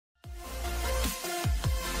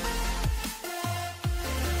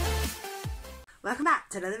Welcome back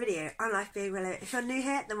to another video on Life Being Willow. If you're new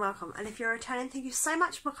here, then welcome, and if you're returning, thank you so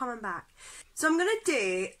much for coming back. So I'm going to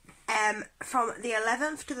do from the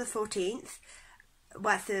 11th to the 14th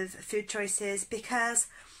worth of food choices, because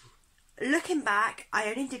looking back I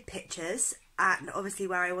only did pictures, and obviously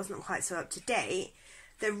where I wasn't quite so up to date,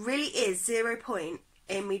 there really is 0 point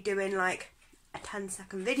in me doing like a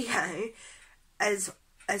 10-second video as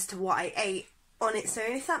to what I ate on its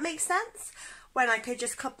own, if that makes sense, when I could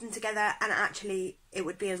just club them together and actually it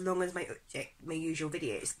would be as long as my usual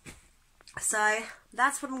videos. So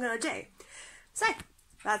that's what I'm going to do. So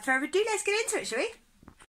without further ado, let's get into it, shall we?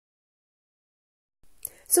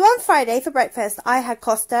 So on Friday for breakfast I had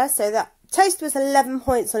Costa, so that toast was 11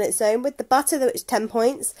 points on its own, with the butter that was 10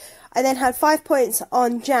 points. I then had 5 points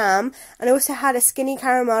on jam, and I also had a skinny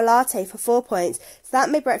caramel latte for 4 points, so that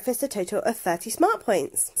made breakfast a total of 30 smart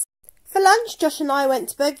points. For lunch, Josh and I went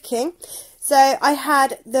to Burger King. So I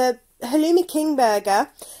had the Halloumi King burger,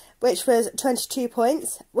 which was 22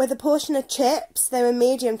 points, with a portion of chips. They were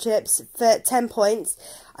medium chips for 10 points.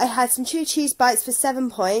 I had some chili cheese bites for 7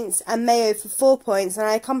 points and mayo for 4 points, and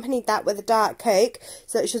I accompanied that with a Diet Coke,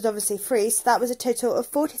 so which was obviously free, so that was a total of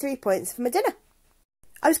 43 points for my dinner.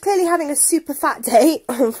 I was clearly having a super fat day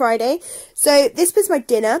on Friday, so this was my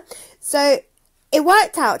dinner. So it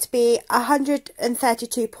worked out to be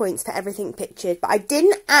 132 points for everything pictured, but I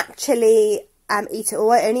didn't actually eat it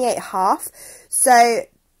all. I only ate half, so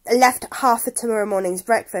I left half for tomorrow morning's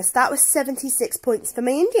breakfast. That was 76 points for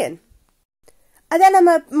my Indian. And then I'm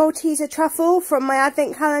a Malteser truffle from my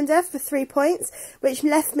advent calendar for 3 points, which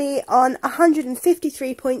left me on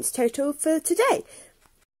 153 points total for today.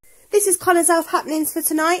 This is Connor's elf happenings for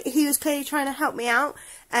tonight. He was clearly trying to help me out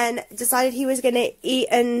and decided he was going to eat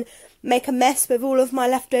and make a mess with all of my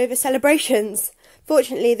leftover celebrations.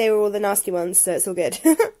 Fortunately, they were all the nasty ones, so it's all good.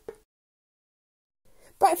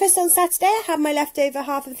 Breakfast on Saturday, I had my leftover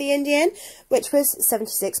half of the Indian, which was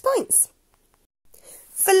 76 points.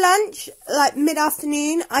 For lunch, like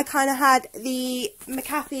mid-afternoon, I kind of had the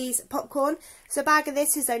McAfee's popcorn. So a bag of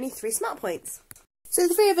this is only 3 smart points. So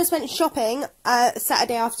the three of us went shopping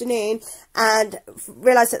Saturday afternoon and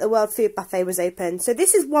realised that the World Food Buffet was open. So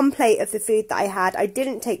this is one plate of the food that I had. I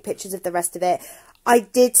didn't take pictures of the rest of it. I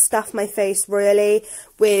did stuff my face royally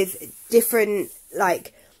with different,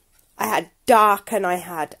 like, I had duck and I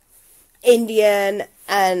had Indian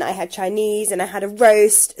and I had Chinese and I had a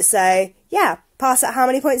roast. So yeah, pass at how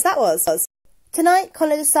many points that was. Tonight,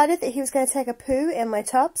 Connor decided that he was going to take a poo in my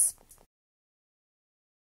tubs.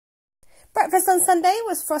 Breakfast on Sunday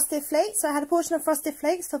was Frosted Flakes, so I had a portion of Frosted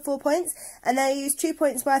Flakes for 4 points, and then I used 2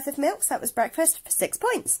 points worth of milk, so that was breakfast for 6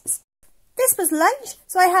 points. This was lunch,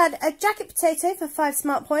 so I had a jacket potato for 5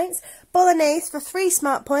 smart points, bolognese for 3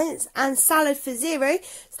 smart points, and salad for 0,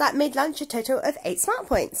 so that made lunch a total of 8 smart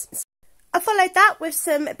points. I followed that with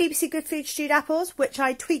some BBC Good Food stewed apples, which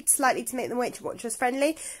I tweaked slightly to make them Weight Watchers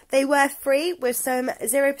friendly. They were free with some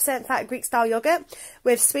 0% fat Greek style yoghurt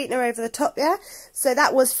with sweetener over the top, yeah, so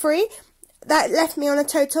that was free. That left me on a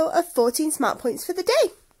total of 14 smart points for the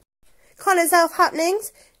day. Connor's elf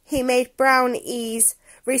happenings, he made brownies.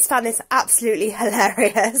 Reese found this absolutely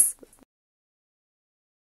hilarious.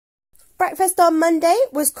 Breakfast on Monday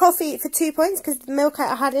was coffee for 2 points because of the milk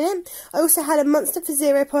I had in it. I also had a Monster for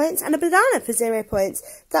 0 points and a banana for 0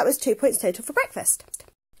 points. That was 2 points total for breakfast.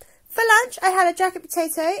 For lunch, I had a jacket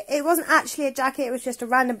potato. It wasn't actually a jacket, it was just a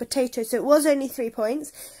random potato, so it was only 3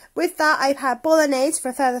 points. With that, I had bolognese for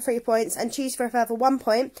a further 3 points and cheese for a further 1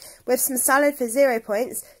 point, with some salad for 0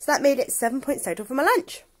 points, so that made it 7 points total for my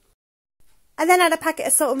lunch. I then had a packet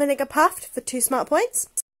of salt and vinegar puffed for 2 smart points.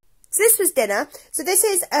 So this was dinner. So this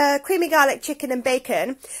is creamy garlic chicken and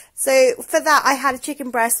bacon. So for that, I had a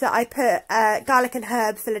chicken breast that I put garlic and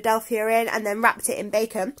herb Philadelphia in and then wrapped it in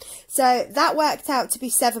bacon. So that worked out to be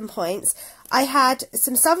 7 points. I had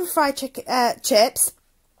some southern fried chips.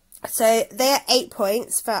 So they're 8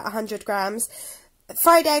 points for 100 grams.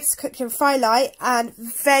 Fried eggs cooked in fry light and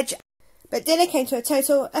veg. But dinner came to a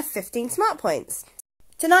total of 15 smart points.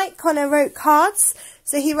 Tonight, Connor wrote cards.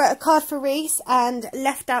 So he wrote a card for Reese and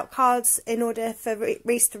left out cards in order for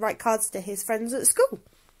Reese to write cards to his friends at school.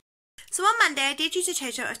 So on Monday, I did use a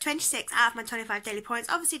total of 26 out of my 25 daily points.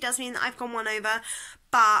 Obviously, it does mean that I've gone 1 over,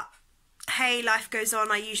 but hey, life goes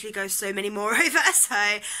on. I usually go so many more over, so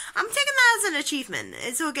I'm taking that as an achievement.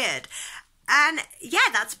 It's all good. And yeah,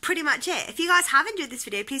 that's pretty much it. If you guys have enjoyed this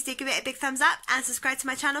video, please do give it a big thumbs up and subscribe to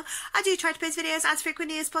my channel. I do try to post videos as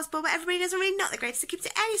frequently as possible, but everybody doesn't really not the greatest to keep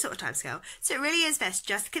to any sort of timescale. So it really is best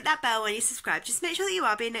just to click that bell when you subscribe. Just make sure that you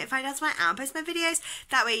are being notified as when I post my videos.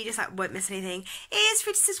 That way you just won't miss anything. It is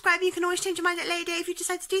free to subscribe. You can always change your mind at a later date if you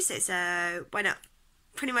decide to do so. So why not?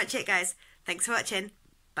 Pretty much it, guys. Thanks for watching.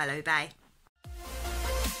 Bye.